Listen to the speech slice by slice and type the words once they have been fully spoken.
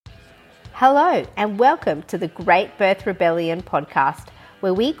Hello and welcome to the Great Birth Rebellion podcast,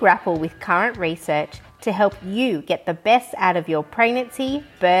 where we grapple with current research to help you get the best out of your pregnancy,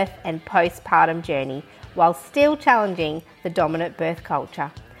 birth and postpartum journey while still challenging the dominant birth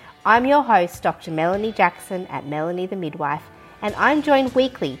culture. I'm your host, Dr. Melanie Jackson at Melanie the Midwife, and I'm joined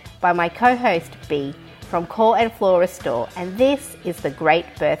weekly by my co-host B from Core and Flora Store, and this is the Great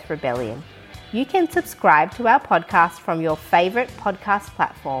Birth Rebellion. You can subscribe to our podcast from your favourite podcast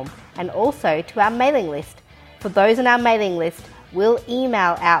platform and also to our mailing list. For those on our mailing list, we'll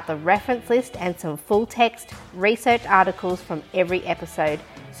email out the reference list and some full text research articles from every episode.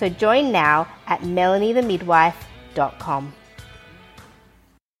 So join now at melaniethemidwife.com.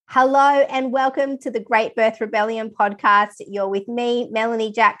 Hello and welcome to the Great Birth Rebellion podcast. You're with me,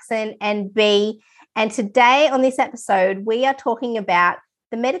 Melanie Jackson and B. And today on this episode, we are talking about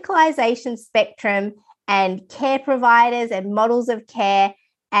the medicalisation spectrum and care providers and models of care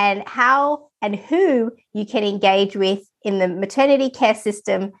and how and who you can engage with in the maternity care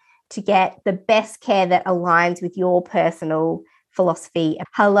system to get the best care that aligns with your personal philosophy.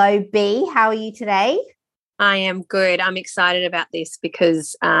 Hello, B. How are you today? I am good. I'm excited about this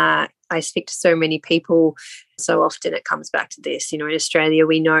because I speak to so many people. So often it comes back to this. In Australia,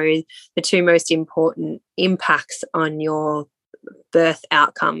 we know the two most important impacts on your birth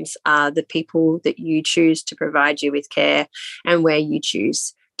outcomes are the people that you choose to provide you with care and where you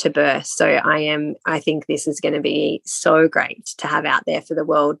choose to birth. So I think this is going to be so great to have out there for the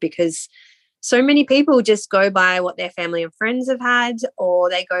world, because so many people just go by what their family and friends have had, or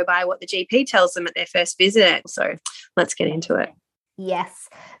they go by what the GP tells them at their first visit. So let's get into it. Yes.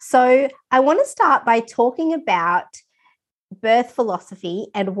 So I want to start by talking about birth philosophy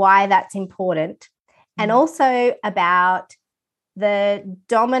and why that's important, and also about the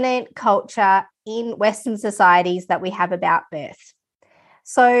dominant culture in Western societies that we have about birth.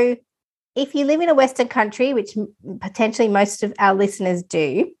 So if you live in a Western country, which potentially most of our listeners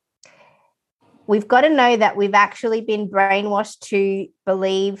do, we've got to know that we've actually been brainwashed to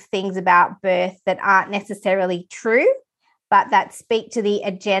believe things about birth that aren't necessarily true, but that speak to the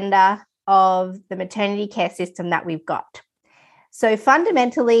agenda of the maternity care system that we've got. So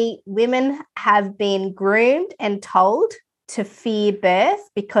fundamentally, women have been groomed and told to fear birth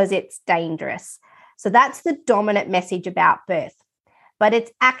because it's dangerous. So that's the dominant message about birth. But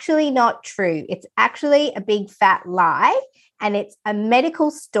it's actually not true. It's actually a big fat lie. And it's a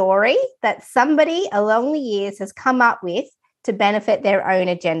medical story that somebody along the years has come up with to benefit their own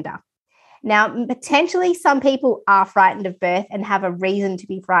agenda. Now, potentially some people are frightened of birth and have a reason to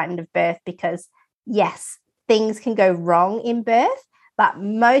be frightened of birth because, yes, things can go wrong in birth, but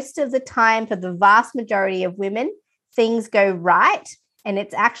most of the time, for the vast majority of women, things go right. And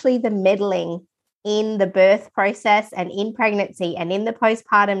it's actually the meddling in the birth process and in pregnancy and in the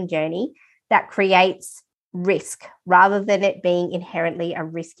postpartum journey that creates risk rather than it being inherently a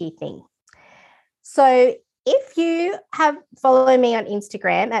risky thing. So if you have followed me on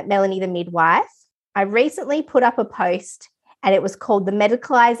Instagram at Melanie the Midwife, I recently put up a post and it was called the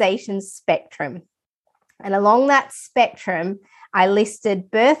medicalisation spectrum. And along that spectrum, I listed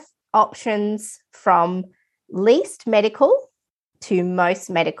birth options from least medical to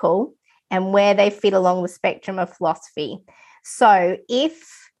most medical and where they fit along the spectrum of philosophy. So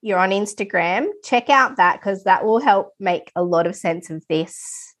if you're on Instagram, check out that because that will help make a lot of sense of this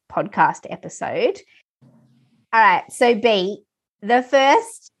podcast episode. All right, so B, the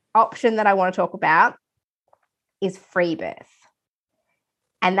first option that I want to talk about is free birth.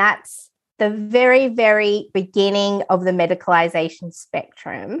 And that's the very, very beginning of the medicalisation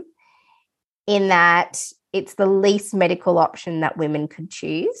spectrum, in that it's the least medical option that women could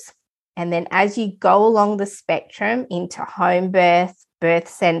choose. And then as you go along the spectrum into home birth, birth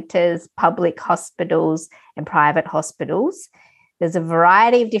centres, public hospitals and private hospitals, there's a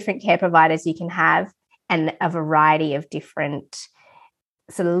variety of different care providers you can have and a variety of different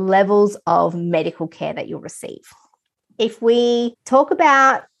sort of levels of medical care that you'll receive. If we talk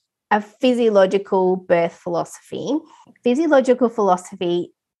about a physiological birth philosophy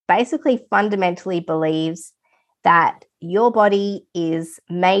basically fundamentally believes that your body is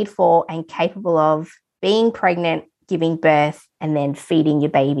made for and capable of being pregnant, giving birth, and then feeding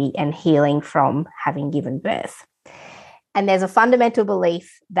your baby and healing from having given birth. And there's a fundamental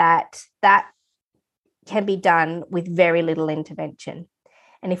belief that that can be done with very little intervention.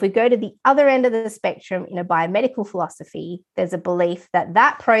 And if we go to the other end of the spectrum in a biomedical philosophy, there's a belief that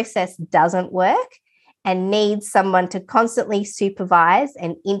that process doesn't work and needs someone to constantly supervise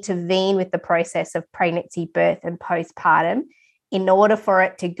and intervene with the process of pregnancy, birth, and postpartum in order for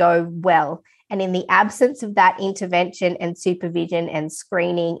it to go well And in the absence of that intervention and supervision and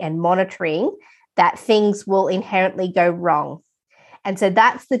screening and monitoring, that things will inherently go wrong. And so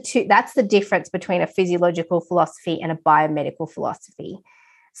that's the difference between a physiological philosophy and a biomedical philosophy.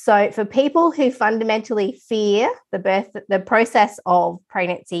 So for people who fundamentally fear the process of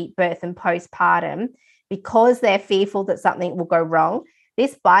pregnancy, birth, and postpartum, because they're fearful that something will go wrong,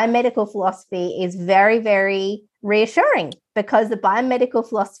 this biomedical philosophy is very, very reassuring, because the biomedical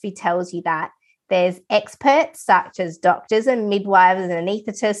philosophy tells you that there's experts such as doctors and midwives and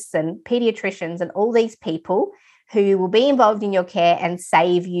anaesthetists and pediatricians and all these people who will be involved in your care and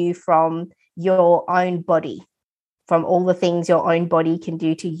save you from your own body, from all the things your own body can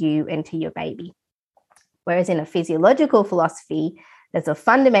do to you and to your baby. Whereas in a physiological philosophy, there's a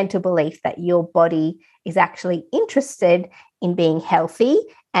fundamental belief that your body is actually interested in being healthy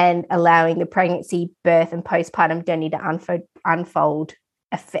and allowing the pregnancy, birth, and postpartum journey to unfold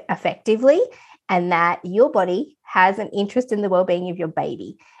effectively, and that your body has an interest in the well-being of your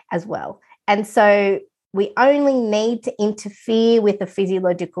baby as well. And so we only need to interfere with the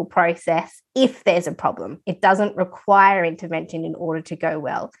physiological process if there's a problem. It doesn't require intervention in order to go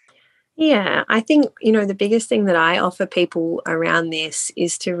well. Yeah, I think, the biggest thing that I offer people around this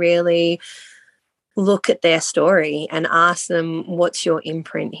is to really look at their story and ask them, what's your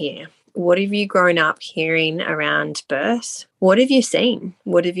imprint here? What have you grown up hearing around birth? What have you seen?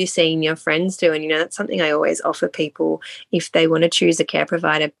 What have you seen your friends do? And, that's something I always offer people if they want to choose a care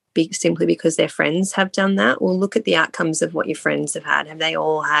provider simply because their friends have done that. Well, look at the outcomes of what your friends have had. Have they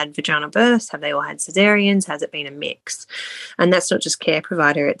all had vaginal births? Have they all had cesareans? Has it been a mix? And that's not just care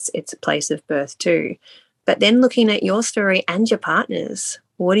provider, it's a place of birth too. But then looking at your story and your partner's,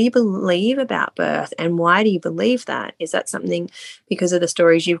 what do you believe about birth, and why do you believe that? Is that something because of the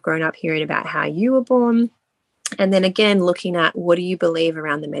stories you've grown up hearing about how you were born? And then again, looking at what do you believe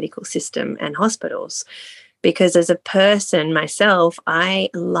around the medical system and hospitals? Because as a person myself, I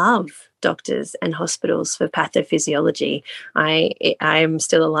love doctors and hospitals for pathophysiology. I am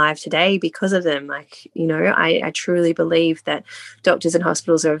still alive today because of them. I truly believe that doctors and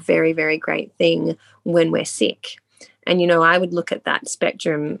hospitals are a very, very great thing when we're sick. And, I would look at that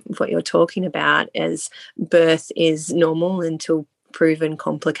spectrum of what you're talking about as birth is normal until proven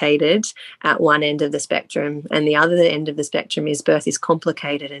complicated at one end of the spectrum. And the other end of the spectrum is birth is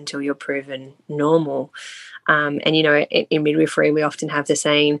complicated until you're proven normal. In midwifery, we often have the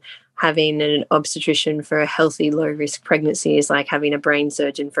saying, having an obstetrician for a healthy, low-risk pregnancy is like having a brain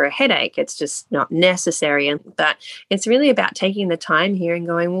surgeon for a headache. It's just not necessary. But it's really about taking the time here and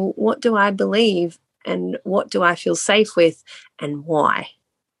going, well, what do I believe? And what do I feel safe with, and why?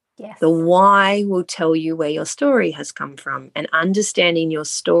 Yes. The why will tell you where your story has come from, and understanding your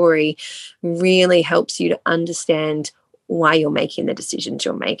story really helps you to understand why you're making the decisions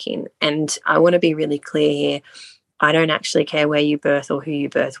you're making. And I want to be really clear here. I don't actually care where you birth or who you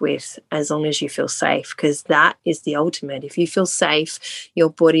birth with, as long as you feel safe, because that is the ultimate. If you feel safe,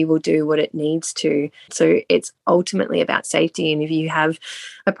 your body will do what it needs to. So it's ultimately about safety. And if you have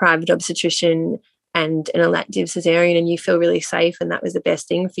a private obstetrician and an elective cesarean and you feel really safe and that was the best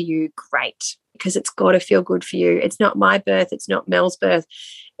thing for you, great, because it's got to feel good for you. It's not my birth, it's not Mel's birth,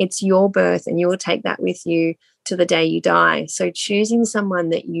 it's your birth, and you will take that with you to the day you die. So choosing someone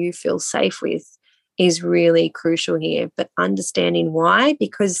that you feel safe with is really crucial here, but understanding why,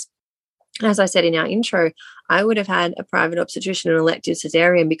 because as I said in our intro, I would have had a private obstetrician and elective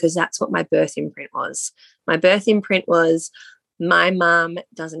cesarean because that's what my birth imprint was. My birth imprint was my mum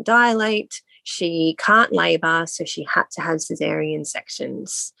doesn't dilate, she can't labour, so she had to have cesarean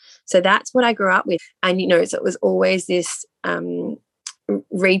sections. So that's what I grew up with. And, so it was always this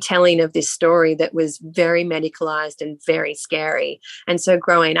retelling of this story that was very medicalised and very scary. And so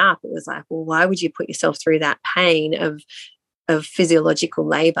growing up, it was like, well, why would you put yourself through that pain of physiological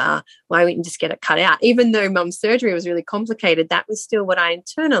labour? Why wouldn't you just get it cut out? Even though mum's surgery was really complicated, that was still what I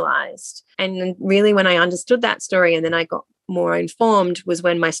internalised. And really when I understood that story and then I got more informed was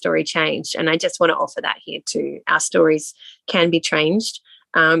when my story changed. And I just want to offer that here too. Our stories can be changed.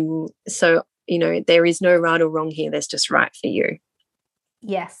 So, there is no right or wrong here. There's just right for you.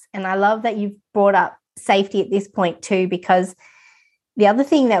 Yes. And I love that you've brought up safety at this point too, because the other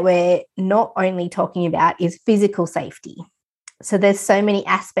thing that we're not only talking about is physical safety. So there's so many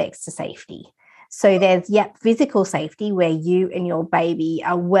aspects to safety. So there's, physical safety where you and your baby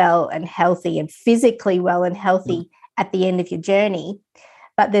are well and healthy and physically well and healthy at the end of your journey.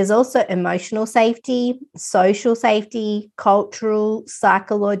 But there's also emotional safety, social safety, cultural,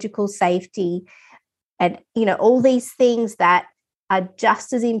 psychological safety, and, all these things that are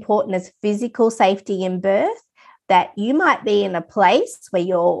just as important as physical safety in birth, that you might be in a place where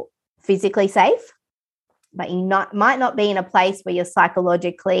you're physically safe, but you might not be in a place where you're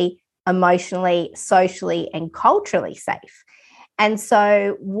psychologically, emotionally, socially, and culturally safe. And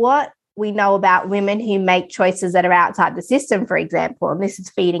so what we know about women who make choices that are outside the system, for example, and this is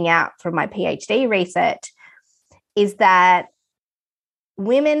feeding out from my PhD research, is that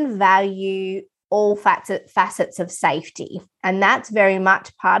women value all facets of safety. And that's very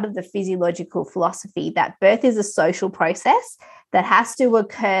much part of the physiological philosophy that birth is a social process that has to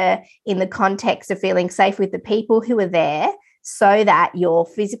occur in the context of feeling safe with the people who are there, so that your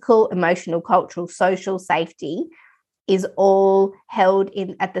physical, emotional, cultural, social safety is all held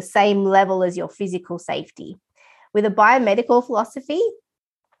in at the same level as your physical safety. With a biomedical philosophy,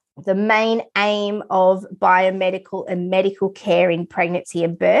 the main aim of biomedical and medical care in pregnancy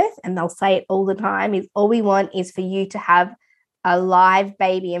and birth, and they'll say it all the time, is all we want is for you to have a live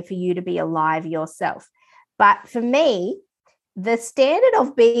baby and for you to be alive yourself. But for me, the standard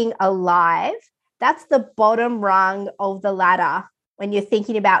of being alive, that's the bottom rung of the ladder when you're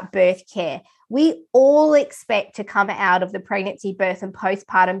thinking about birth care. We all expect to come out of the pregnancy, birth, and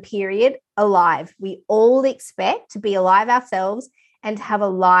postpartum period alive. We all expect to be alive ourselves and have a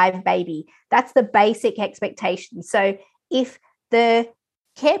live baby. That's the basic expectation. So if the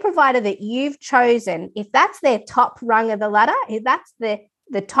care provider that you've chosen, if that's their top rung of the ladder, if that's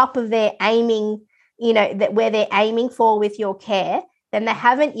the top of their aiming, that where they're aiming for with your care, then they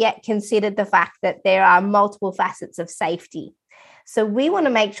haven't yet considered the fact that there are multiple facets of safety. So we want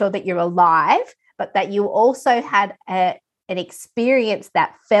to make sure that you're alive, but that you also had an experience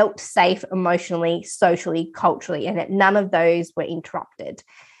that felt safe emotionally, socially, culturally, and that none of those were interrupted.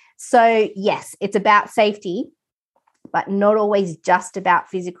 So yes, it's about safety, but not always just about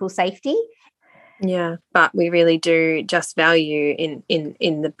physical safety. Yeah, but we really do just value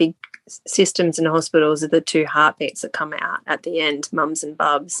in the big systems and hospitals are the two heartbeats that come out at the end, mums and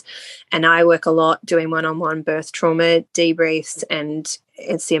bubs. And I work a lot doing one-on-one birth trauma debriefs, and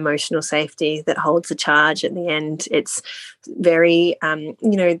it's the emotional safety that holds the charge at the end. It's very,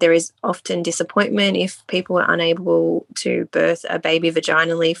 there is often disappointment if people are unable to birth a baby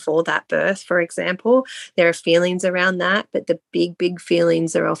vaginally for that birth, for example. There are feelings around that, but the big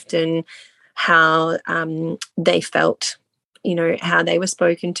feelings are often how they felt, how they were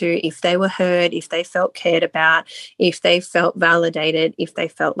spoken to, if they were heard, if they felt cared about, if they felt validated, if they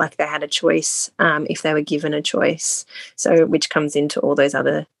felt like they had a choice, if they were given a choice. So which comes into all those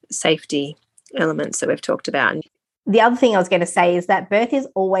other safety elements that we've talked about. The other thing I was going to say is that birth is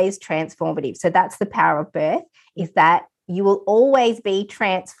always transformative. So that's the power of birth, is that you will always be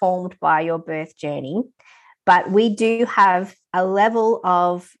transformed by your birth journey. But we do have a level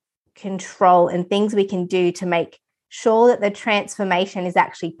of control and things we can do to make sure that the transformation is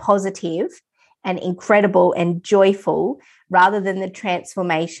actually positive and incredible and joyful, rather than the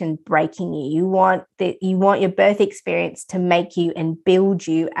transformation breaking you. You want your birth experience to make you and build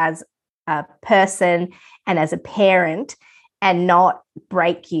you as a person and as a parent, and not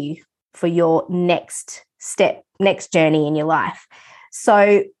break you for your next step, next journey in your life.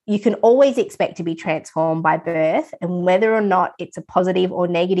 So you can always expect to be transformed by birth, and whether or not it's a positive or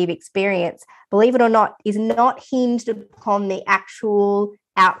negative experience, believe it or not, is not hinged upon the actual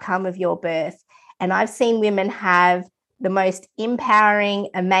outcome of your birth. And I've seen women have the most empowering,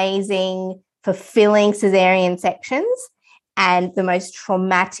 amazing, fulfilling cesarean sections and the most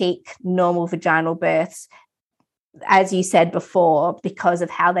traumatic normal vaginal births, as you said before, because of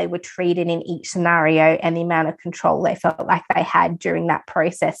how they were treated in each scenario and the amount of control they felt like they had during that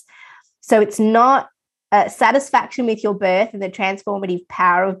process. So it's not satisfaction with your birth, and the transformative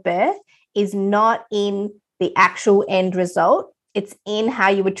power of birth is not in the actual end result. It's in how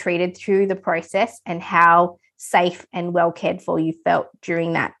you were treated through the process and how safe and well cared for you felt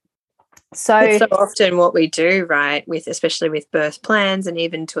during that. So it's so often what we do, right, especially with birth plans, and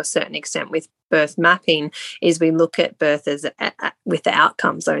even to a certain extent with birth mapping, is we look at birth as with the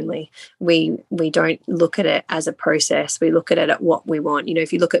outcomes only. We don't look at it as a process. We look at it at what we want.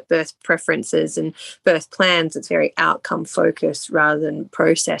 If you look at birth preferences and birth plans, it's very outcome focused rather than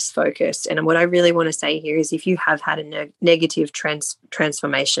process focused. And what I really want to say here is, if you have had a negative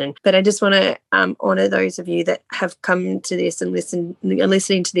transformation, but I just want to honor those of you that have come to this and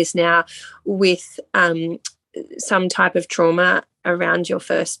listening to this now with some type of trauma around your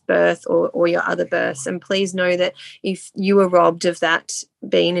first birth or your other births. And please know that if you were robbed of that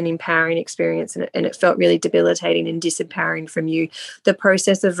being an empowering experience and it felt really debilitating and disempowering from you, the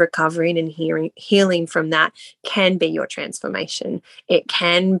process of recovering and healing from that can be your transformation. It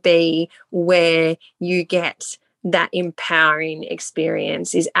can be where you get that empowering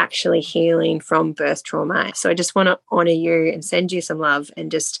experience is actually healing from birth trauma. So I just want to honor you and send you some love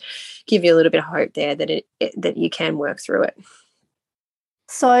and just give you a little bit of hope there that that you can work through it.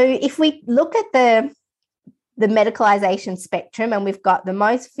 So if we look at the medicalisation spectrum, and we've got the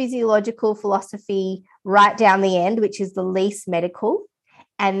most physiological philosophy right down the end, which is the least medical.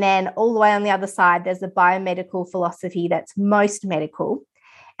 And then all the way on the other side, there's the biomedical philosophy that's most medical.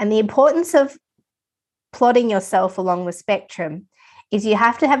 And the importance of plotting yourself along the spectrum is you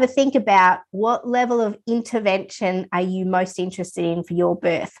have to have a think about what level of intervention are you most interested in for your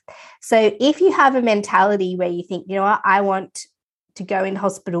birth. So if you have a mentality where you think, you know what, I want to go in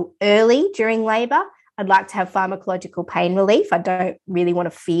hospital early during labour, I'd like to have pharmacological pain relief, I don't really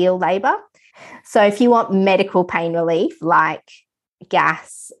want to feel labour. So if you want medical pain relief like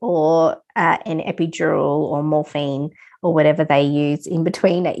gas or an epidural or morphine or whatever they use in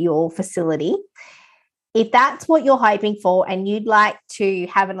between at your facility, if that's what you're hoping for and you'd like to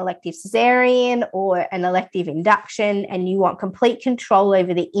have an elective cesarean or an elective induction and you want complete control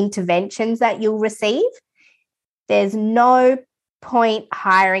over the interventions that you'll receive, there's no point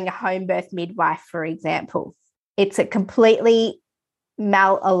hiring a home birth midwife, for example. It's a completely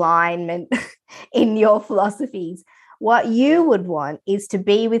malalignment in your philosophies. What you would want is to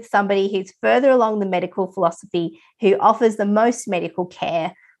be with somebody who's further along the medical philosophy, who offers the most medical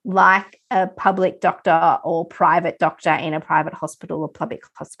care, like a public doctor or private doctor in a private hospital or public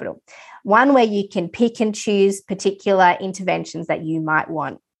hospital. One where you can pick and choose particular interventions that you might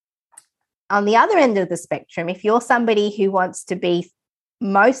want. On the other end of the spectrum, if you're somebody who wants to be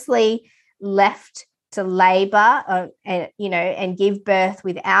mostly left to labour and give birth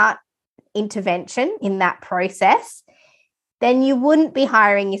without intervention in that process, then you wouldn't be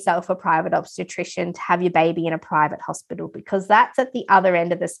hiring yourself a private obstetrician to have your baby in a private hospital, because that's at the other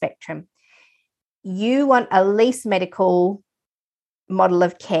end of the spectrum. You want a least medical model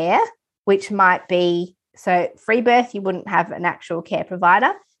of care, which might be, so free birth, you wouldn't have an actual care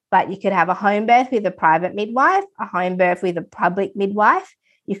provider, but you could have a home birth with a private midwife, a home birth with a public midwife.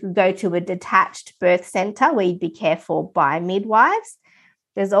 You could go to a detached birth centre where you'd be cared for by midwives.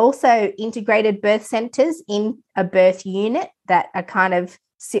 There's also integrated birth centres in a birth unit that are kind of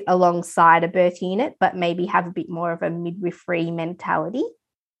sit alongside a birth unit, but maybe have a bit more of a midwifery mentality.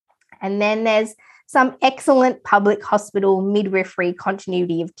 And then there's some excellent public hospital midwifery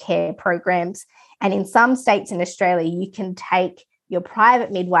continuity of care programs. And in some states in Australia, you can take your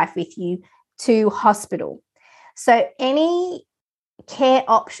private midwife with you to hospital. So any care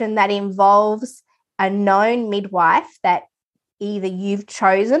option that involves a known midwife that either you've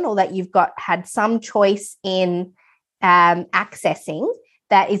chosen or that you've had some choice in accessing,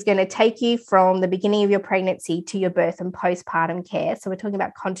 that is going to take you from the beginning of your pregnancy to your birth and postpartum care. So we're talking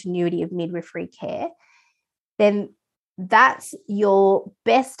about continuity of midwifery care. Then that's your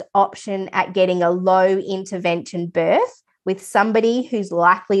best option at getting a low intervention birth with somebody who's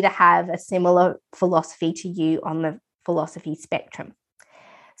likely to have a similar philosophy to you on the philosophy spectrum.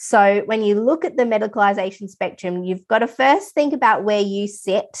 So when you look at the medicalisation spectrum, you've got to first think about where you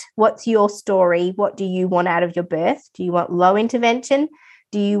sit. What's your story? What do you want out of your birth? Do you want low intervention?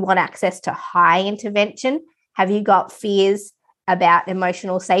 Do you want access to high intervention? Have you got fears about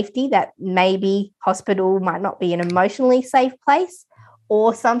emotional safety, that maybe hospital might not be an emotionally safe place?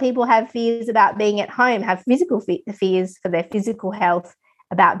 Or some people have fears about being at home, have physical fears for their physical health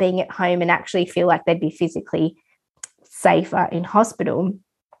about being at home and actually feel like they'd be physically safer in hospital.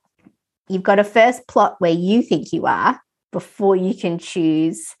 You've got to first plot where you think you are before you can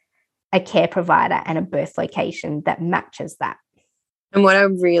choose a care provider and a birth location that matches that. And what I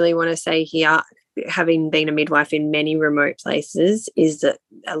really want to say here, having been a midwife in many remote places, is that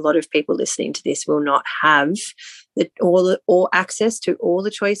a lot of people listening to this will not have all access to all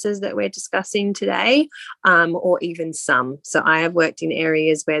the choices that we're discussing today, or even some. So I have worked in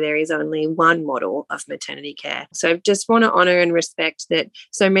areas where there is only one model of maternity care. So I just want to honour and respect that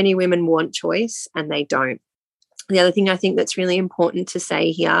so many women want choice and they don't. The other thing I think that's really important to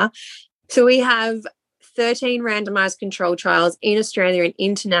say here, so we have 13 randomized control trials in Australia and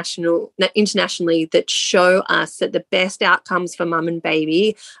internationally that show us that the best outcomes for mum and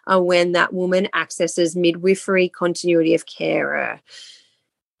baby are when that woman accesses midwifery continuity of care.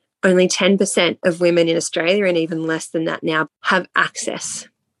 Only 10% of women in Australia, and even less than that now, have access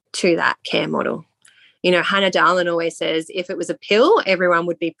to that care model. You know, Hannah Dahlen always says if it was a pill, everyone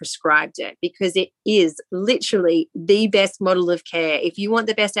would be prescribed it, because it is literally the best model of care. If you want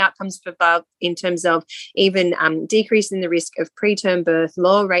the best outcomes for birth in terms of even decreasing the risk of preterm birth,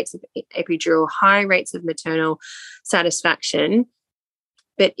 lower rates of epidural, high rates of maternal satisfaction,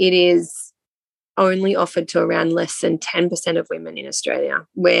 but it is only offered to around less than 10% of women in Australia,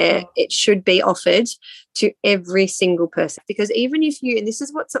 where it should be offered to every single person. Because even if you, and this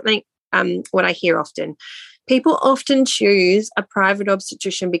is what I hear often, people often choose a private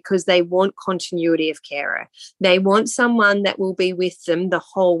obstetrician because they want continuity of carer. They want someone that will be with them the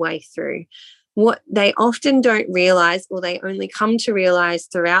whole way through. What they often don't realise, or they only come to realise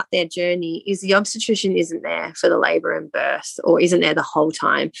throughout their journey, is the obstetrician isn't there for the labour and birth, or isn't there the whole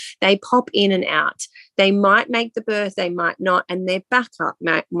time. They pop in and out. They might make the birth, they might not, and their backup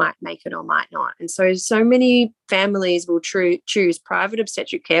might make it or might not. And so many families will choose private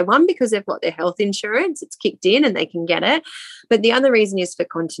obstetric care, one, because they've got their health insurance, it's kicked in and they can get it. But the other reason is for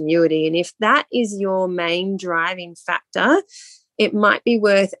continuity. And if that is your main driving factor, it might be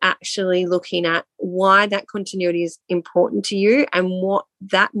worth actually looking at why that continuity is important to you and what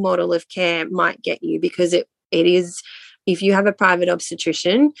that model of care might get you, because it is, if you have a private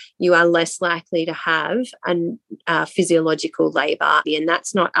obstetrician, you are less likely to have a physiological labour. And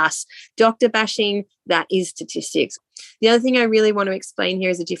that's not us doctor bashing, that is statistics. The other thing I really want to explain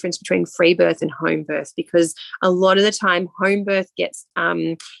here is the difference between free birth and home birth, because a lot of the time home birth gets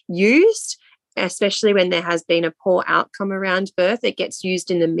used, especially when there has been a poor outcome around birth. It gets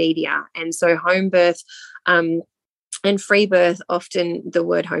used in the media. And so home birth and free birth, often the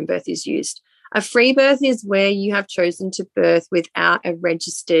word home birth is used. A free birth is where you have chosen to birth without a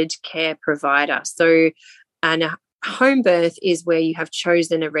registered care provider. So, and a home birth is where you have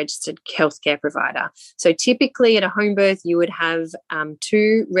chosen a registered healthcare provider. So typically at a home birth, you would have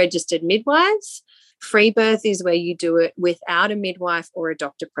 2 registered midwives. Free birth is where you do it without a midwife or a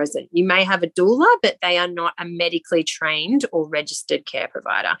doctor present. You may have a doula, but they are not a medically trained or registered care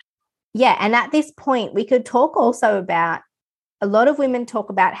provider. Yeah, and at this point, we could talk also about, a lot of women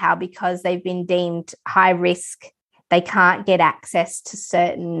talk about how because they've been deemed high risk, they can't get access to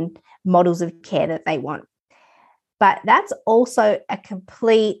certain models of care that they want. But that's also a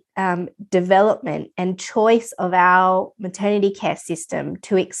complete development and choice of our maternity care system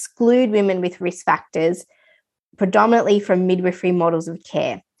to exclude women with risk factors, predominantly from midwifery models of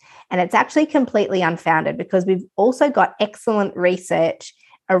care. And it's actually completely unfounded, because we've also got excellent research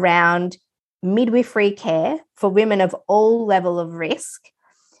around midwifery care for women of all level of risk.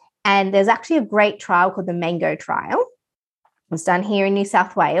 And there's actually a great trial called the Mango trial. It was done here in New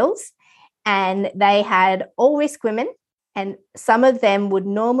South Wales. And they had all risk women, and some of them would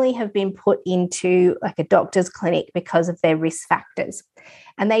normally have been put into like a doctor's clinic because of their risk factors.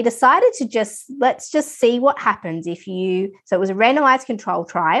 And they decided to let's just see what happens so it was a randomized control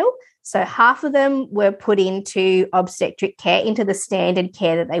trial. So half of them were put into obstetric care, into the standard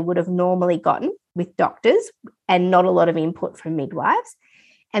care that they would have normally gotten with doctors and not a lot of input from midwives.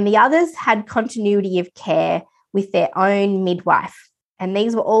 And the others had continuity of care with their own midwife. And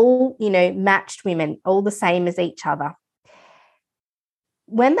these were all, matched women, all the same as each other.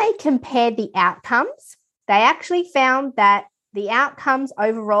 When they compared the outcomes, they actually found that the outcomes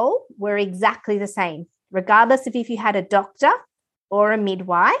overall were exactly the same, regardless of if you had a doctor or a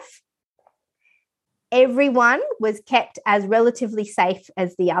midwife. Everyone was kept as relatively safe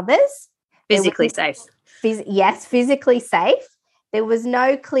as the others. Physically safe. Yes, physically safe. There was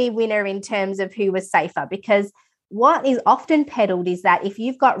no clear winner in terms of who was safer, because what is often peddled is that if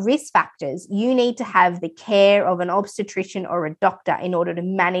you've got risk factors, you need to have the care of an obstetrician or a doctor in order to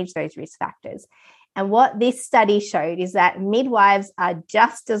manage those risk factors. And what this study showed is that midwives are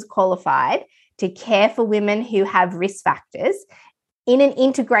just as qualified to care for women who have risk factors in an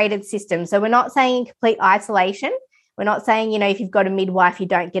integrated system. So we're not saying in complete isolation. We're not saying, if you've got a midwife, you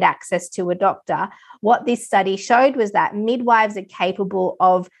don't get access to a doctor. What this study showed was that midwives are capable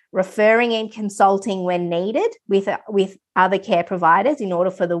of referring and consulting when needed with other care providers in order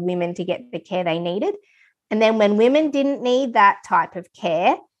for the women to get the care they needed. And then when women didn't need that type of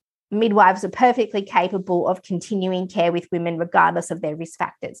care, midwives are perfectly capable of continuing care with women regardless of their risk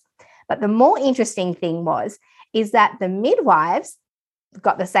factors. But the more interesting thing is that the midwives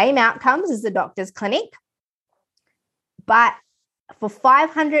got the same outcomes as the doctor's clinic, but for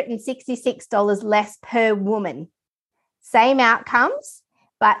 $566 less per woman. Same outcomes,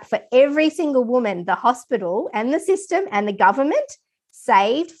 but for every single woman, the hospital and the system and the government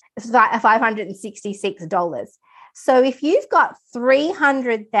saved $566. So if you've got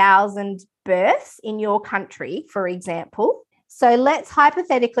 300,000 births in your country, for example, so let's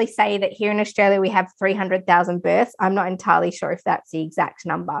hypothetically say that here in Australia we have 300,000 births. I'm not entirely sure if that's the exact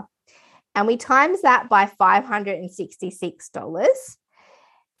number. And we times that by $566,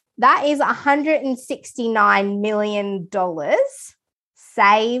 that is $169 million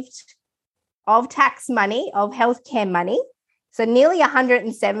saved of tax money, of healthcare money. So nearly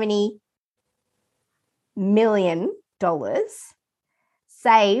 $170 million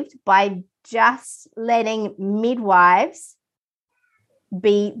saved by just letting midwives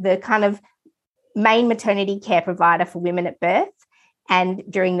be the kind of main maternity care provider for women at birth and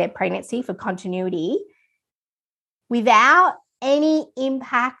during their pregnancy for continuity, without any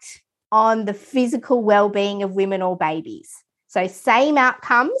impact on the physical well-being of women or babies. So same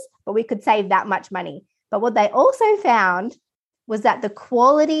outcomes, but we could save that much money. But what they also found was that the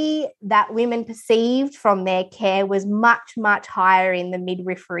quality that women perceived from their care was much, much higher in the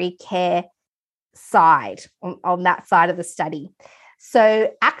midwifery care side, on that side of the study.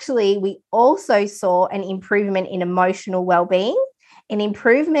 So actually, we also saw an improvement in emotional well-being, an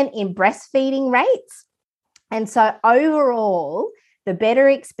improvement in breastfeeding rates. And so overall, the better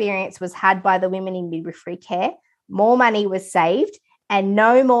experience was had by the women in midwifery care, more money was saved, and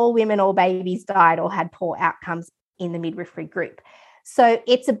no more women or babies died or had poor outcomes in the midwifery group. So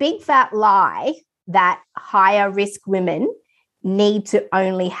it's a big fat lie that higher risk women need to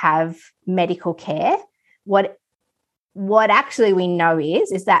only have medical care. What actually we know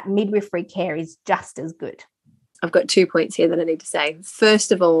is that midwifery care is just as good. I've got 2 points here that I need to say.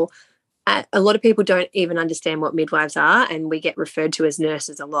 First of all, a lot of people don't even understand what midwives are, and we get referred to as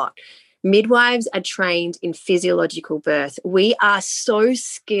nurses a lot. Midwives are trained in physiological birth. We are so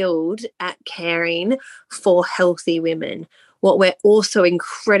skilled at caring for healthy women. What we're also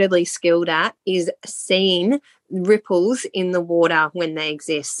incredibly skilled at is seeing ripples in the water when they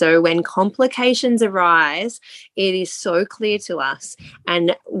exist. So when complications arise, it is so clear to us.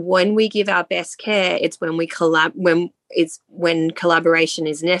 And when we give our best care, it's when collaboration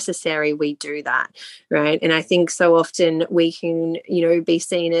is necessary, we do that, right? And I think so often we can, be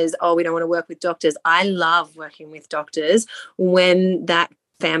seen as, oh, we don't want to work with doctors. I love working with doctors when that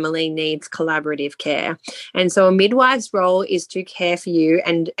family needs collaborative care. And so a midwife's role is to care for you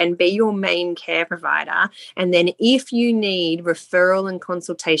and be your main care provider. And then if you need referral and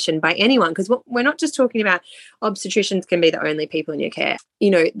consultation by anyone, because we're not just talking about obstetricians can be the only people in your care.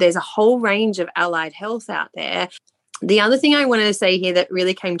 There's a whole range of allied health out there. The other thing I wanted to say here that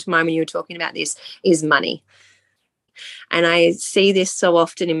really came to mind when you were talking about this is money. And I see this so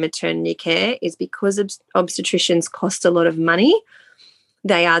often in maternity care is because obstetricians cost a lot of money,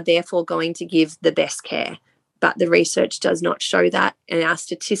 they are therefore going to give the best care. But the research does not show that, and our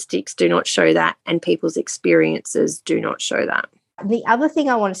statistics do not show that, and people's experiences do not show that. The other thing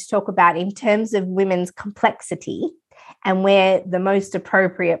I wanted to talk about in terms of women's complexity and where the most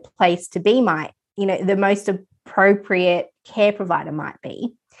appropriate place to be the most appropriate care provider might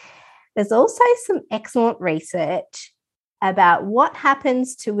be, there's also some excellent research about what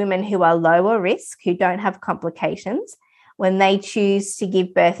happens to women who are lower risk, who don't have complications, when they choose to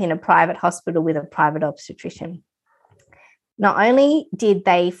give birth in a private hospital with a private obstetrician. Not only did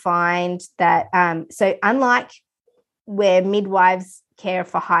they find that, so unlike where midwives care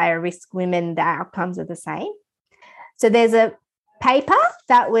for higher risk women, the outcomes are the same. So there's a paper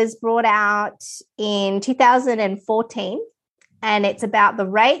that was brought out in 2014, and it's about the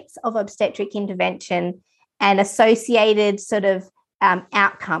rates of obstetric intervention and associated sort of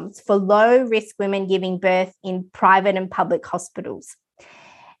outcomes for low-risk women giving birth in private and public hospitals.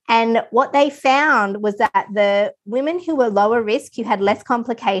 And what they found was that the women who were lower risk, who had less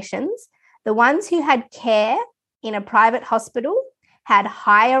complications, the ones who had care in a private hospital had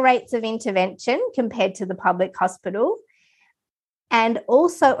higher rates of intervention compared to the public hospital. And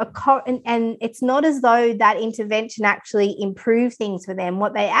also, and it's not as though that intervention actually improved things for them.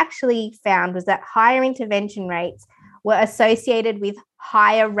 What they actually found was that higher intervention rates were associated with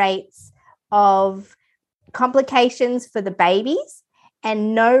higher rates of complications for the babies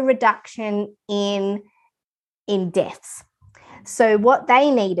and no reduction in deaths. So what they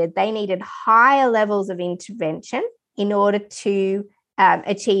needed higher levels of intervention in order to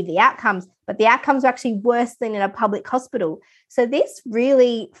achieve the outcomes, but the outcomes were actually worse than in a public hospital. So this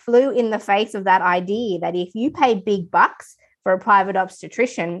really flew in the face of that idea that if you pay big bucks for a private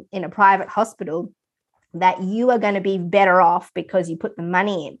obstetrician in a private hospital, that you are going to be better off because you put the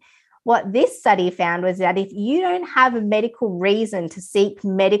money in. What this study found was that if you don't have a medical reason to seek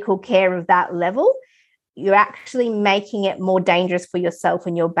medical care of that level, you're actually making it more dangerous for yourself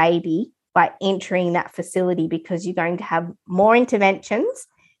and your baby by entering that facility, because you're going to have more interventions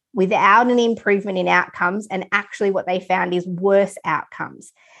without an improvement in outcomes. And actually what they found is worse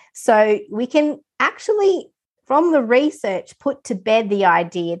outcomes. So we can actually, from the research, put to bed the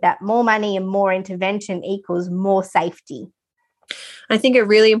idea that more money and more intervention equals more safety. I think a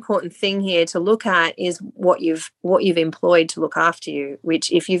really important thing here to look at is what you've employed to look after you,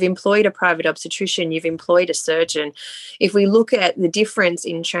 which if you've employed a private obstetrician, you've employed a surgeon. If we look at the difference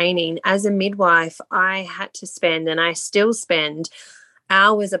in training, as a midwife, I had to spend, and I still spend,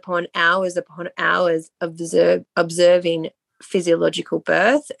 hours upon hours upon hours observing physiological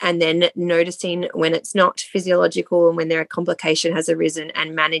birth, and then noticing when it's not physiological and when there a complication has arisen,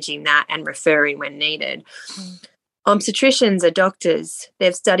 and managing that and referring when needed. Obstetricians are doctors.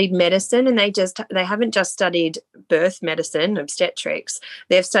 They've studied medicine, and they haven't just studied birth medicine, obstetrics.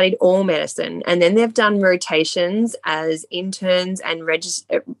 They've studied all medicine, and then they've done rotations as interns and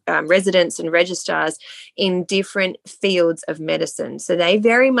residents and registrars in different fields of medicine. So they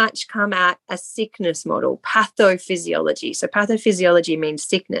very much come at a sickness model, pathophysiology. So pathophysiology means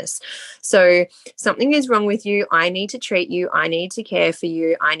sickness. So something is wrong with you. I need to treat you. I need to care for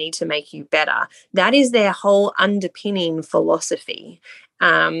you. I need to make you better. That is their whole underpinning philosophy.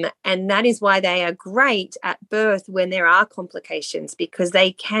 And that is why they are great at birth when there are complications, because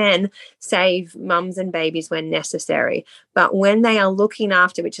they can save mums and babies when necessary. But when they are looking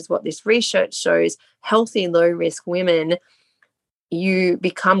after, which is what this research shows, healthy, low-risk women, you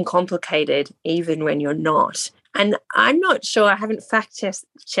become complicated even when you're not. And I'm not sure, I haven't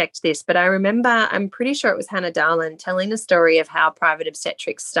fact-checked this, but I remember, I'm pretty sure it was Hannah Darlin telling the story of how private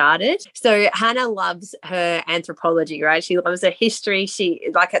obstetrics started. So Hannah loves her anthropology, right? She loves her history.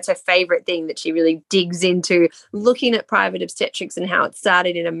 It's her favorite thing that she really digs into, looking at private obstetrics and how it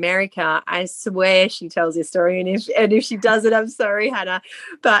started in America. I swear she tells this story, and if she doesn't, I'm sorry, Hannah.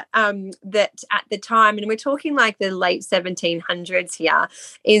 But that at the time, and we're talking like the late 1700s here,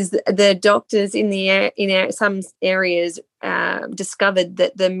 is the doctors in some areas discovered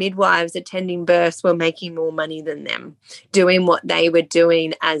that the midwives attending births were making more money than them, doing what they were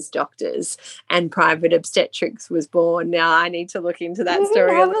doing as doctors, and private obstetrics was born. Now I need to look into that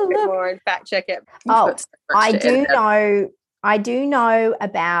story a little bit more and fact check it. I do know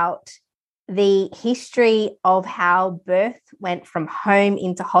about the history of how birth went from home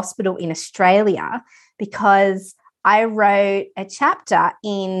into hospital in Australia, because I wrote a chapter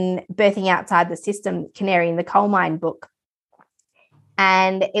in Birthing Outside the System, Canary in the Coal Mine book.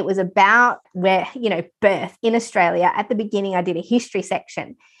 And it was about birth in Australia. At the beginning, I did a history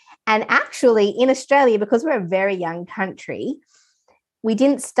section. And actually in Australia, because we're a very young country, we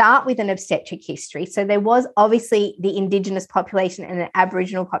didn't start with an obstetric history. So there was obviously the Indigenous population and the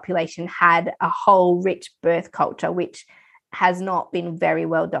Aboriginal population had a whole rich birth culture, which has not been very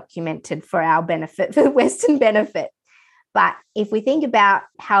well documented for our benefit, for the Western benefit. But if we think about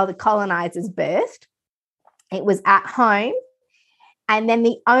how the colonizers birthed, it was at home. And then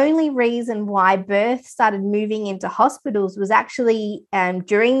the only reason why birth started moving into hospitals was actually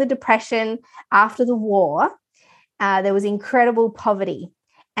during the Depression, after the war, there was incredible poverty.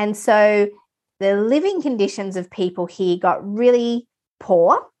 And so the living conditions of people here got really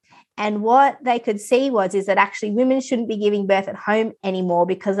poor. And what they could see is that actually women shouldn't be giving birth at home anymore,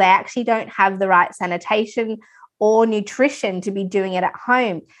 because they actually don't have the right sanitation or nutrition to be doing it at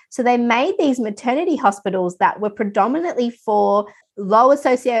home. So they made these maternity hospitals that were predominantly for lower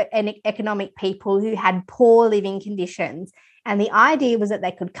socioeconomic people who had poor living conditions. And the idea was that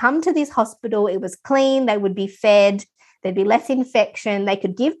they could come to this hospital, it was clean, they would be fed, there'd be less infection, they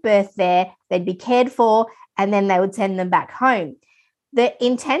could give birth there, they'd be cared for, and then they would send them back home. The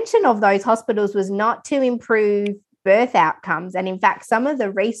intention of those hospitals was not to improve birth outcomes. And in fact, some of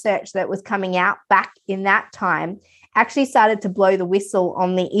the research that was coming out back in that time actually started to blow the whistle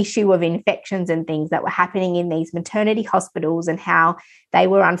on the issue of infections and things that were happening in these maternity hospitals, and how they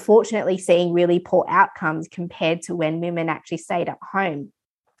were unfortunately seeing really poor outcomes compared to when women actually stayed at home.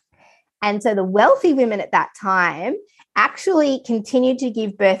 And so the wealthy women at that time actually continued to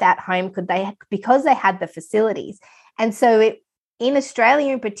give birth at home because they had the facilities. And so in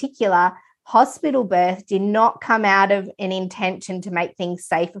Australia in particular, hospital birth did not come out of an intention to make things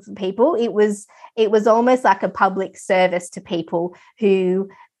safer for people. It was almost like a public service to people who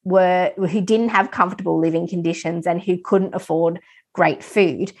didn't have comfortable living conditions and who couldn't afford great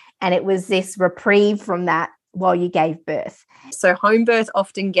food. And it was this reprieve from that while you gave birth. So home birth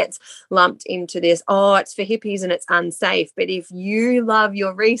often gets lumped into this, it's for hippies and it's unsafe. But if you love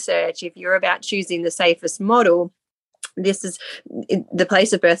your research, if you're about choosing the safest model, the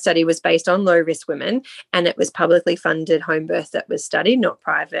place of birth study was based on low-risk women, and it was publicly funded home birth that was studied, not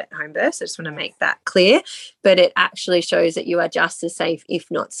private home birth. So I just want to make that clear. But it actually shows that you are just as safe,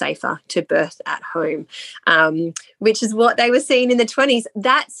 if not safer, to birth at home, which is what they were seeing in the 20s.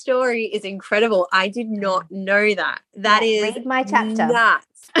 That story is incredible. I did not know that. That is read my chapter.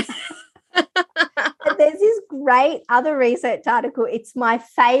 Nuts. There's this great other research article. It's my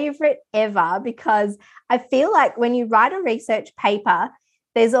favorite ever because I feel like when you write a research paper,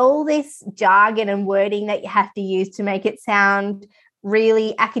 there's all this jargon and wording that you have to use to make it sound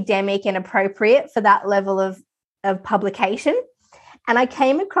really academic and appropriate for that level of publication. And I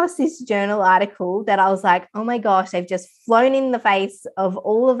came across this journal article that I was like, oh my gosh, they've just flown in the face of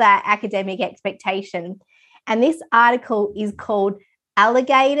all of that academic expectation. And this article is called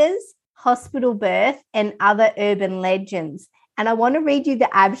Alligators, Hospital Birth and Other Urban Legends. And I want to read you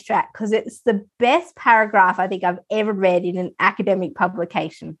the abstract because it's the best paragraph I think I've ever read in an academic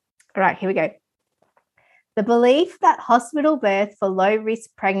publication. All right, here we go. The belief that hospital birth for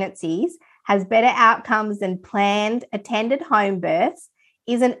low-risk pregnancies has better outcomes than planned attended home births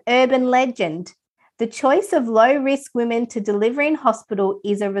is an urban legend. The choice of low-risk women to deliver in hospital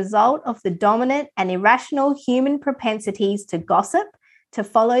is a result of the dominant and irrational human propensities to gossip, to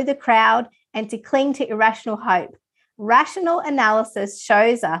follow the crowd, and to cling to irrational hope. Rational analysis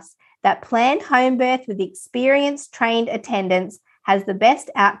shows us that planned home birth with experienced, trained attendants has the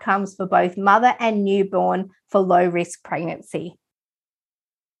best outcomes for both mother and newborn for low-risk pregnancy.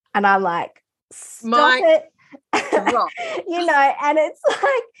 And I'm like, stop it. And it's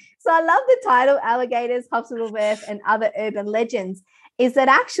like, so I love the title, Alligators, Hospital Birth and Other Urban Legends, is that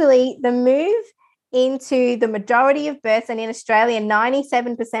actually the move into the majority of births, and in Australia,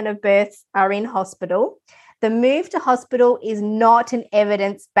 97% of births are in hospital. The move to hospital is not an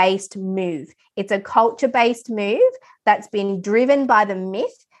evidence-based move. It's a culture-based move that's been driven by the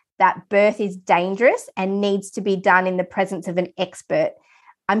myth that birth is dangerous and needs to be done in the presence of an expert.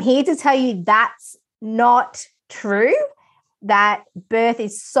 I'm here to tell you that's not true, that birth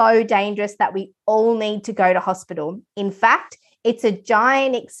is so dangerous that we all need to go to hospital. In fact, it's a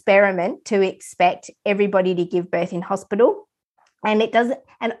giant experiment to expect everybody to give birth in hospital. And it doesn't,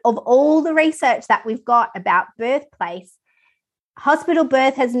 and of all the research that we've got about birthplace, hospital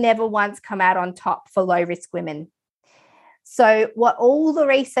birth has never once come out on top for low-risk women. So what all the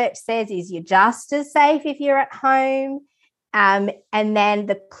research says is you're just as safe if you're at home. And then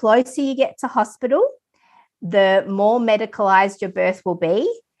the closer you get to hospital, the more medicalised your birth will be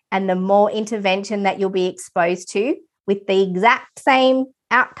and the more intervention that you'll be exposed to with the exact same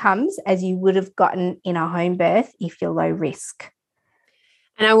outcomes as you would have gotten in a home birth if you're low risk.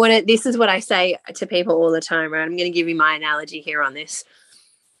 And this is what I say to people all the time, right? I'm going to give you my analogy here on this.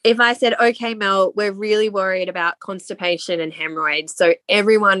 If I said, okay, Mel, we're really worried about constipation and hemorrhoids, so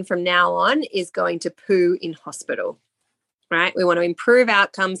everyone from now on is going to poo in hospital. Right? We want to improve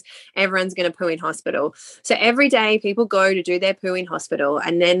outcomes. Everyone's going to poo in hospital. So every day people go to do their poo in hospital,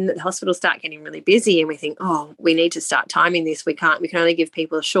 and then the hospitals start getting really busy and we think, oh, we need to start timing this. We can only give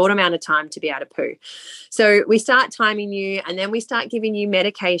people a short amount of time to be able to poo. So we start timing you, and then we start giving you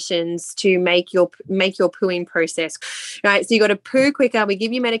medications to make your pooing process, right? So you got to poo quicker. We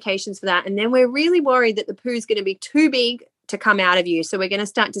give you medications for that. And then we're really worried that the poo is going to be too big to come out of you. So we're going to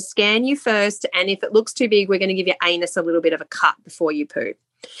start to scan you first. And if it looks too big, we're going to give your anus a little bit of a cut before you poo.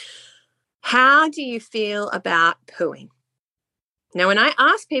 How do you feel about pooing? Now, when I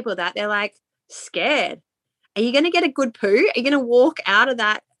ask people that, they're like, scared. Are you going to get a good poo? Are you going to walk out of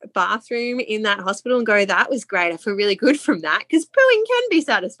that bathroom in that hospital and go, that was great, I feel really good from that? Because pooing can be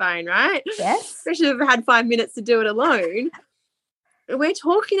satisfying, right? Yes. Especially if I've had 5 minutes to do it alone. We're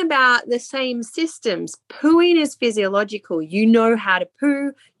talking about the same systems. Pooing is physiological. You know how to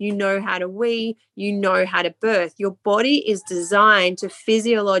poo, you know how to wee, you know how to birth. Your body is designed to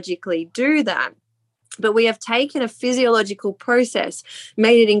physiologically do that. But we have taken a physiological process,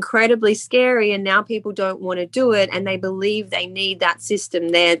 made it incredibly scary, and now people don't want to do it, and they believe they need that system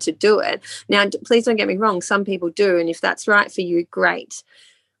there to do it. Now, please don't get me wrong. Some people do, and if that's right for you, great.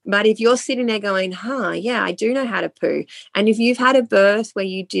 But if you're sitting there going, yeah, I do know how to poo. And if you've had a birth where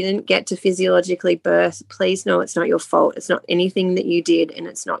you didn't get to physiologically birth, please know it's not your fault. It's not anything that you did, and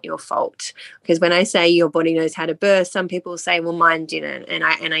it's not your fault. Because when I say your body knows how to birth, some people say, well, mine didn't. And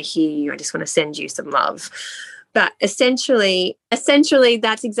I hear you. I just want to send you some love. But essentially,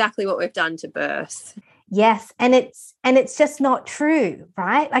 that's exactly what we've done to birth. Yes. And it's just not true,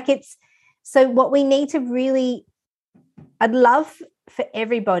 right? So what we need to really, I'd love for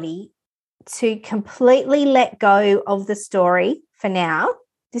everybody to completely let go of the story for now.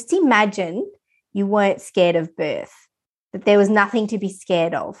 Just imagine you weren't scared of birth, that there was nothing to be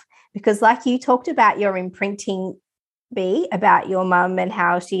scared of. Because like you talked about your imprinting, B, about your mum and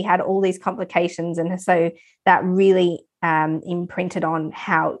how she had all these complications, and so that really imprinted on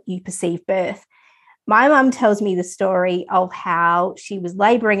how you perceive birth. My mum tells me the story of how she was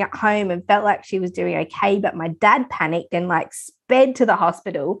labouring at home and felt like she was doing okay, but my dad panicked and sped to the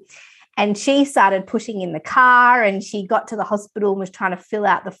hospital. And she started pushing in the car, and she got to the hospital and was trying to fill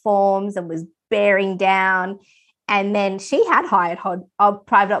out the forms and was bearing down. And then she had hired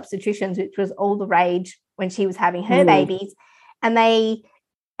private obstetricians, which was all the rage when she was having her babies. And they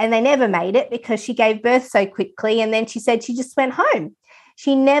never made it because she gave birth so quickly. And then she said she just went home.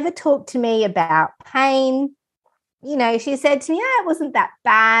 She never talked to me about pain. You know, she said to me, it wasn't that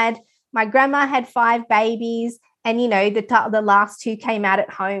bad. My grandma had 5 babies, and, you know, the last 2 came out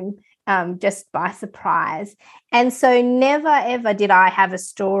at home just by surprise. And so never, ever did I have a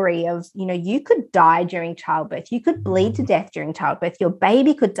story of, you know, you could die during childbirth. You could bleed to death during childbirth. Your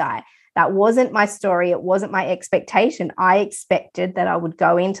baby could die. That wasn't my story. It wasn't my expectation. I expected that I would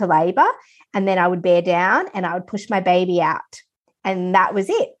go into labor and then I would bear down and I would push my baby out. And that was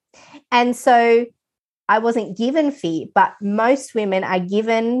it. And so I wasn't given fear, but most women are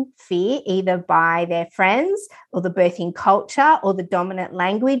given fear either by their friends or the birthing culture or the dominant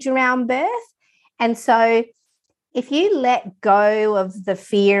language around birth. And so if you let go of the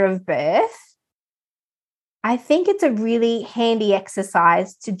fear of birth, I think it's a really handy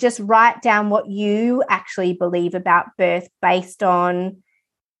exercise to just write down what you actually believe about birth based on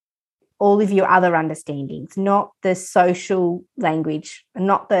all of your other understandings, not the social language,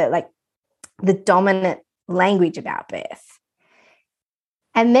 not the dominant language about birth.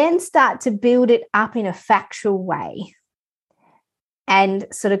 And then start to build it up in a factual way and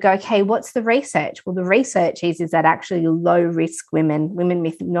sort of go, okay, what's the research? Well, the research is that actually low-risk women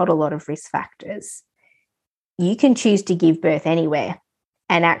with not a lot of risk factors, you can choose to give birth anywhere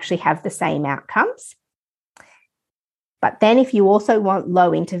and actually have the same outcomes. But then if you also want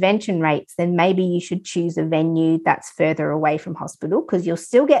low intervention rates, then maybe you should choose a venue that's further away from hospital because you'll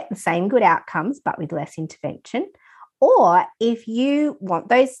still get the same good outcomes, but with less intervention. Or if you want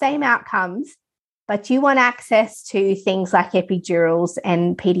those same outcomes, but you want access to things like epidurals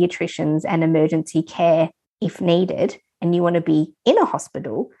and pediatricians and emergency care if needed, and you want to be in a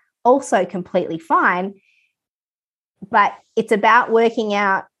hospital, also completely fine. But it's about working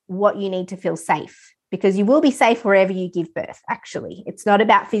out what you need to feel safe, because you will be safe wherever you give birth, actually. It's not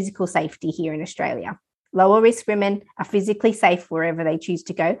about physical safety here in Australia. Lower risk women are physically safe wherever they choose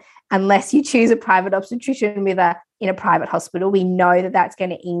to go, unless you choose a private obstetrician in a private hospital. We know that that's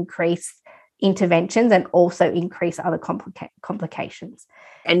going to increase interventions and also increase other complications.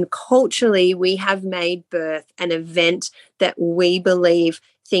 And culturally, we have made birth an event that we believe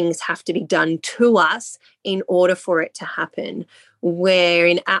things have to be done to us in order for it to happen, where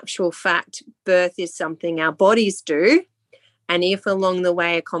in actual fact, birth is something our bodies do. And if along the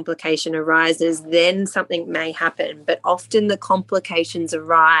way a complication arises, then something may happen. But often the complications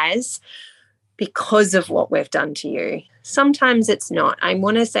arise because of what we've done to you. Sometimes it's not. I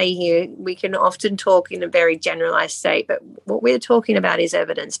want to say here, we can often talk in a very generalized state, but what we're talking about is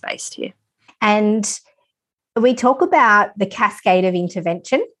evidence-based here. And we talk about the cascade of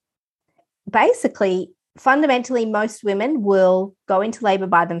intervention. Basically, fundamentally, most women will go into labour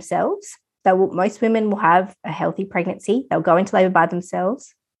by themselves. Most women will have a healthy pregnancy. They'll go into labour by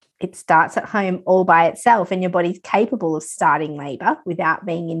themselves. It starts at home all by itself, and your body's capable of starting labour without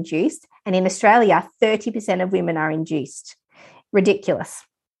being induced. And in Australia, 30% of women are induced. Ridiculous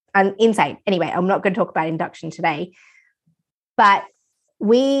and insane. Anyway, I'm not going to talk about induction today, but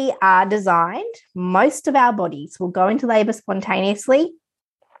we are designed, most of our bodies will go into labour spontaneously,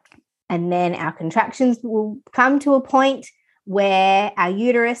 and then our contractions will come to a point where our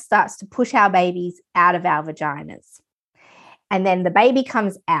uterus starts to push our babies out of our vaginas. And then the baby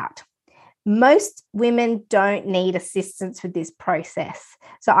comes out. Most women don't need assistance with this process.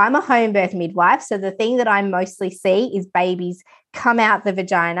 So I'm a home birth midwife. So the thing that I mostly see is babies come out the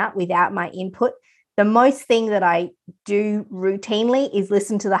vagina without my input. The most thing that I do routinely is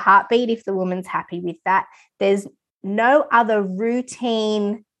listen to the heartbeat if the woman's happy with that. There's no other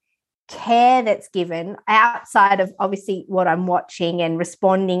routine care that's given outside of obviously what I'm watching and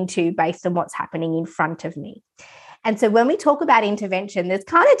responding to based on what's happening in front of me. And so when we talk about intervention, there's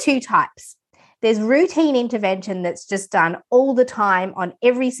kind of 2 types. There's routine intervention that's just done all the time on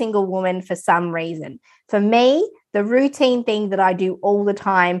every single woman for some reason. For me, the routine thing that I do all the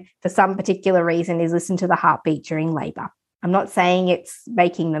time for some particular reason is listen to the heartbeat during labour. I'm not saying it's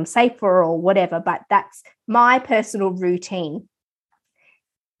making them safer or whatever, but that's my personal routine.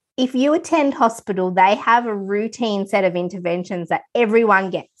 If you attend hospital, they have a routine set of interventions that everyone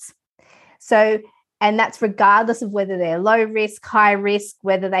gets. So, and that's regardless of whether they're low risk, high risk,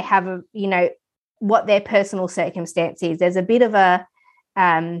 whether they have a, what their personal circumstance is. There's a bit of a,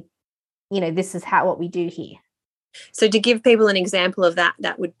 this is what we do here. So to give people an example of that,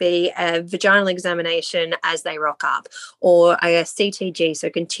 that would be a vaginal examination as they rock up, or a CTG, so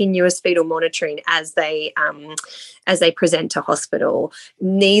continuous fetal monitoring as they present to hospital.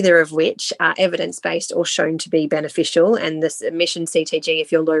 Neither of which are evidence-based or shown to be beneficial. And this admission CTG,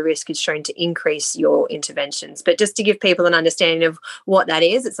 if you're low risk, is shown to increase your interventions. But just to give people an understanding of what that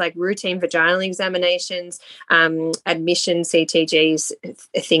is, it's like routine vaginal examinations, admission CTGs,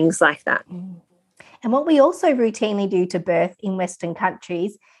 things like that. And what we also routinely do to birth in Western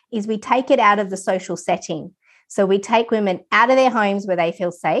countries is we take it out of the social setting. So we take women out of their homes where they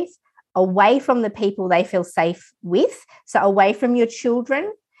feel safe, away from the people they feel safe with. So away from your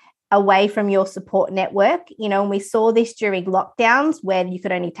children, away from your support network. And we saw this during lockdowns where you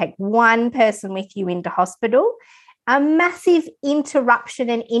could only take one person with you into hospital. A massive interruption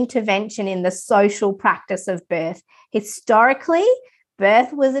and intervention in the social practice of birth. Historically,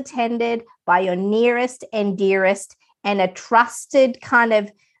 birth was attended by your nearest and dearest and a trusted kind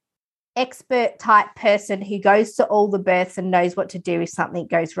of expert type person who goes to all the births and knows what to do if something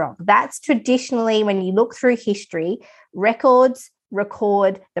goes wrong. That's traditionally, when you look through history, records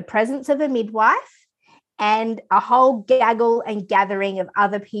record the presence of a midwife and a whole gaggle and gathering of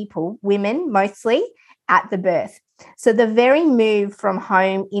other people, women mostly, at the birth. So the very move from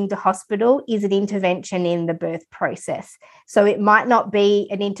home into hospital is an intervention in the birth process. So it might not be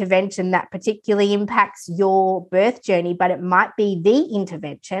an intervention that particularly impacts your birth journey, but it might be the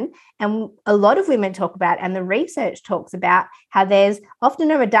intervention. And a lot of women talk about, and the research talks about, how there's often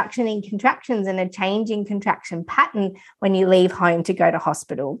a reduction in contractions and a change in contraction pattern when you leave home to go to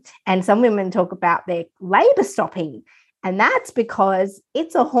hospital. And some women talk about their labor stopping. And that's because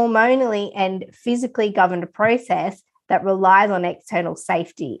it's a hormonally and physically governed process that relies on external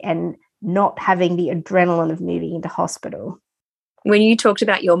safety and not having the adrenaline of moving into hospital. When you talked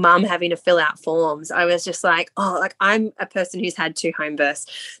about your mum having to fill out forms, I was just like, I'm a person who's had 2 home births.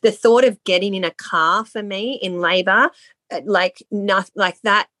 The thought of getting in a car for me in labour, like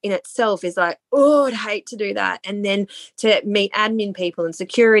that in itself is like, I'd hate to do that. And then to meet admin people and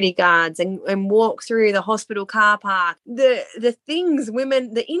security guards and walk through the hospital car park, the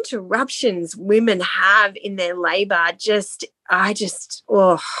the interruptions women have in their labour, yes.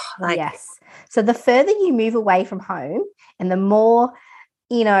 So the further you move away from home and the more,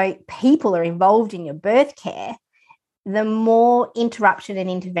 people are involved in your birth care, the more interruption and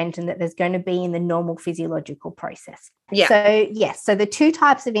intervention that there's going to be in the normal physiological process. Yeah. So, yes. So the 2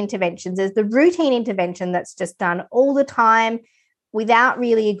 types of interventions is the routine intervention that's just done all the time without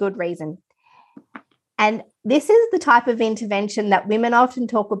really a good reason. And this is the type of intervention that women often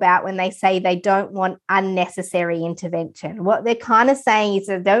talk about when they say they don't want unnecessary intervention. What they're kind of saying is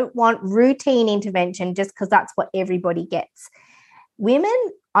they don't want routine intervention just because that's what everybody gets. Women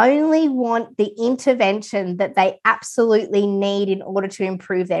only want the intervention that they absolutely need in order to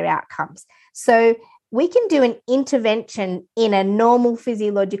improve their outcomes. So we can do an intervention in a normal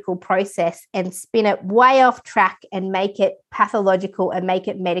physiological process and spin it way off track and make it pathological and make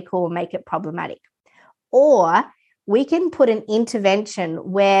it medical and make it problematic. Or we can put an intervention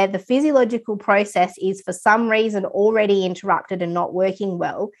where the physiological process is for some reason already interrupted and not working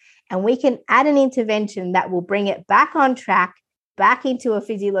well, and we can add an intervention that will bring it back on track, back into a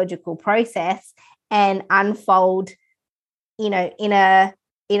physiological process and unfold, in a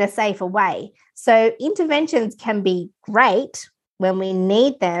safer way. So interventions can be great when we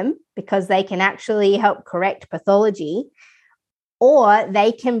need them because they can actually help correct pathology, or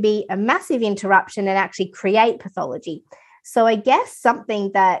they can be a massive interruption and actually create pathology. So I guess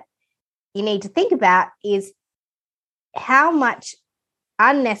something that you need to think about is how much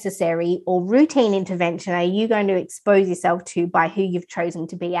unnecessary or routine intervention are you going to expose yourself to by who you've chosen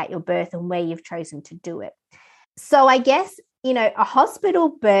to be at your birth and where you've chosen to do it. So I guess, a hospital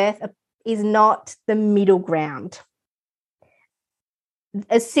birth is not the middle ground.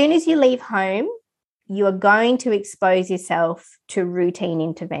 As soon as you leave home, you are going to expose yourself to routine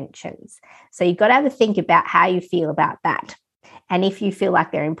interventions. So you've got to have a think about how you feel about that and if you feel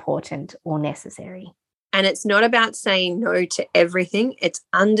like they're important or necessary. And it's not about saying no to everything. It's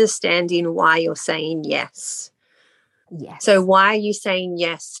understanding why you're saying yes. Yes. So why are you saying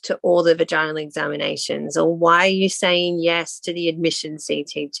yes to all the vaginal examinations, or why are you saying yes to the admission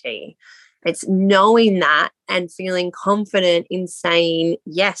CTG? It's knowing that and feeling confident in saying,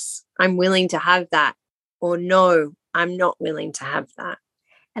 yes, I'm willing to have that, or no, I'm not willing to have that.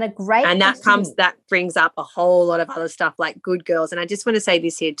 And a great and that brings up a whole lot of other stuff like good girls. And I just want to say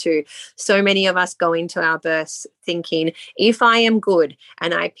this here too. So many of us go into our births thinking, if I am good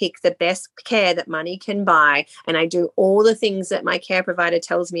and I pick the best care that money can buy and I do all the things that my care provider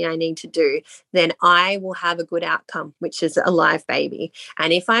tells me I need to do, then I will have a good outcome, which is a live baby.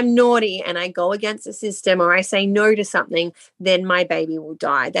 And if I'm naughty and I go against the system or I say no to something, then my baby will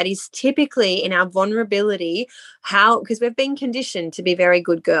die. That is typically in our vulnerability, because we've been conditioned to be very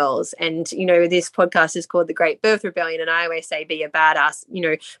good girls. And, this podcast is called The Great Birth Rebellion. And I always say, be a badass.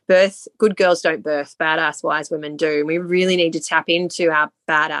 Good girls don't birth, badass wise women do. And we really need to tap into our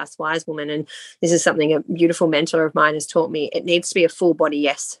badass wise woman. And this is something a beautiful mentor of mine has taught me. It needs to be a full body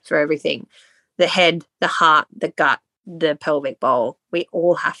yes for everything. The head, the heart, the gut, the pelvic bowl. We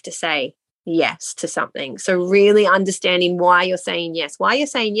all have to say yes to something. So really understanding why you're saying yes. Why you're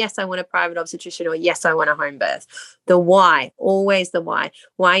saying yes, I want a private obstetrician, or yes, I want a home birth. The why, always the why.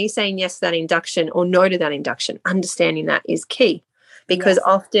 Why are you saying yes to that induction or no to that induction? Understanding that is key. Because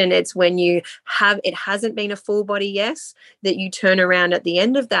often it's when it hasn't been a full body yes, that you turn around at the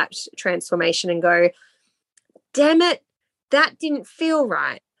end of that transformation and go, damn it, that didn't feel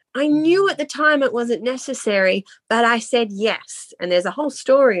right. I knew at the time it wasn't necessary, but I said yes. And there's a whole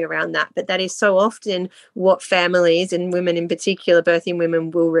story around that, but that is so often what families and women in particular, birthing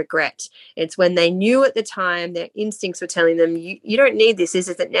women, will regret. It's when they knew at the time, their instincts were telling them, you don't need this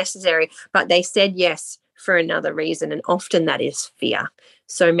isn't necessary, but they said yes for another reason. And often that is fear.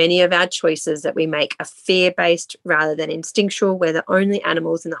 So many of our choices that we make are fear-based rather than instinctual. We're the only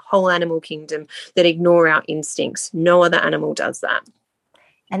animals in the whole animal kingdom that ignore our instincts. No other animal does that.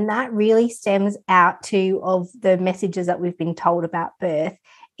 And that really stems out of the messages that we've been told about birth,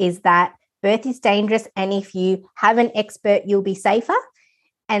 is that birth is dangerous. And if you have an expert, you'll be safer.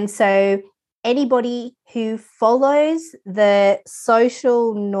 And so anybody who follows the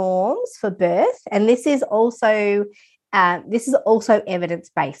social norms for birth, and this is also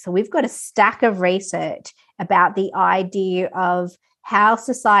evidence-based. So we've got a stack of research about the idea of how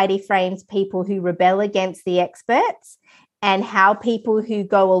society frames people who rebel against the experts and how people who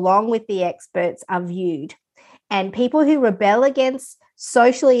go along with the experts are viewed. And people who rebel against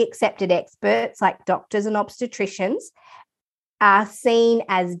socially accepted experts like doctors and obstetricians are seen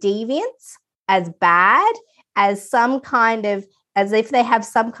as deviants, as bad, as if they have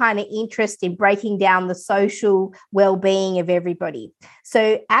some kind of interest in breaking down the social well-being of everybody.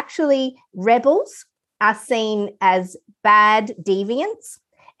 So actually, rebels are seen as bad deviants,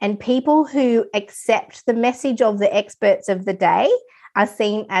 and people who accept the message of the experts of the day are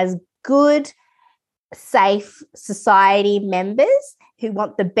seen as good, safe society members who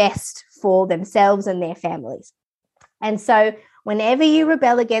want the best for themselves and their families. And so whenever you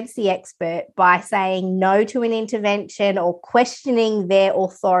rebel against the expert by saying no to an intervention or questioning their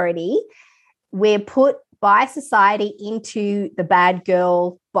authority, we're put by society into the bad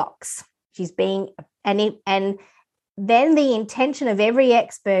girl box. She's being, and then the intention of every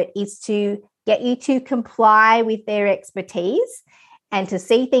expert is to get you to comply with their expertise and to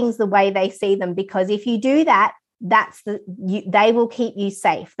see things the way they see them. Because if you do that, they will keep you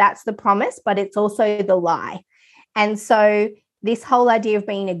safe. That's the promise, but it's also the lie. And so this whole idea of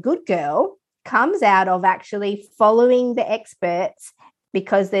being a good girl comes out of actually following the experts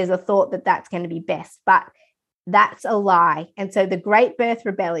because there's a thought that that's going to be best, but that's a lie. And so the Great Birth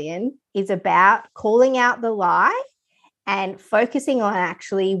Rebellion is about calling out the lie and focusing on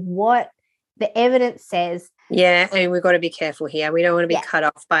actually what the evidence says. Yeah, and we've got to be careful here. We don't want to be cut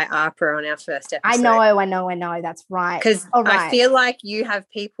off by AHPRA on our first episode. I know. That's right. Because I feel like you have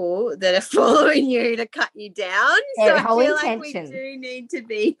people that are following you to cut you down. Their so I feel like we do need to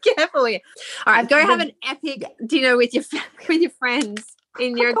be careful here. All right, go have an epic dinner with your friends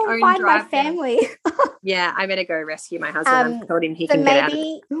in your own find my family. Yeah, I better go rescue my husband. I've told him he can get out of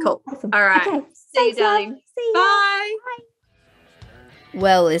it. Cool. Awesome. All right. Okay. See you, darling. See you. Bye. Bye.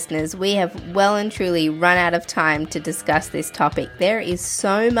 Well, listeners, we have well and truly run out of time to discuss this topic. There is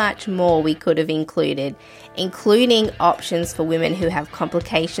so much more we could have included, including options for women who have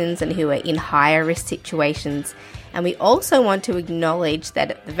complications and who are in higher risk situations. And we also want to acknowledge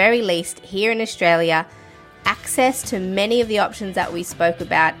that at the very least here in Australia, access to many of the options that we spoke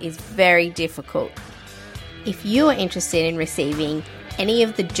about is very difficult. If you are interested in receiving any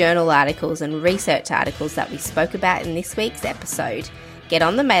of the journal articles and research articles that we spoke about in this week's episode, get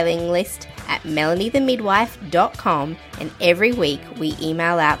on the mailing list at melaniethemidwife.com, and every week we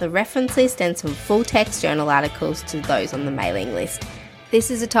email out the reference list and some full text journal articles to those on the mailing list. This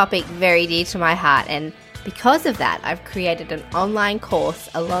is a topic very dear to my heart, and because of that, I've created an online course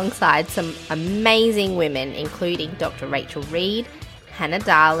alongside some amazing women, including Dr. Rachel Reed, Hannah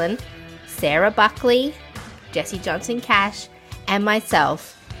Darlin, Sarah Buckley, Jessie Johnson-Cash, and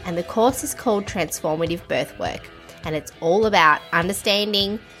myself. And the course is called Transformative Birth Work. And it's all about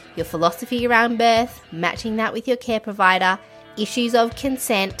understanding your philosophy around birth, matching that with your care provider, issues of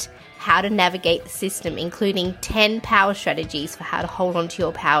consent, how to navigate the system, including 10 power strategies for how to hold on to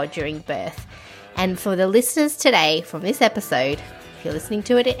your power during birth. And for the listeners today from this episode, if you're listening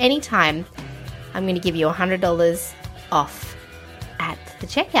to it at any time, I'm going to give you $100 off at the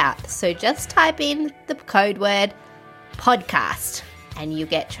checkout. So just type in the code word podcast and you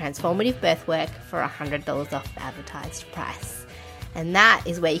get Transformative Birth Work for $100 off the advertised price. And that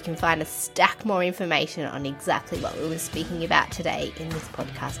is where you can find a stack more information on exactly what we were speaking about today in this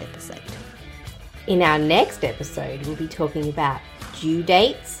podcast episode. In our next episode, we'll be talking about due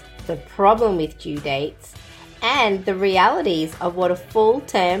dates, the problem with due dates, and the realities of what a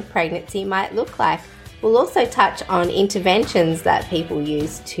full-term pregnancy might look like. We'll also touch on interventions that people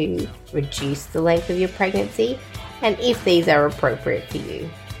use to reduce the length of your pregnancy and if these are appropriate for you.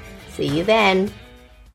 See you then.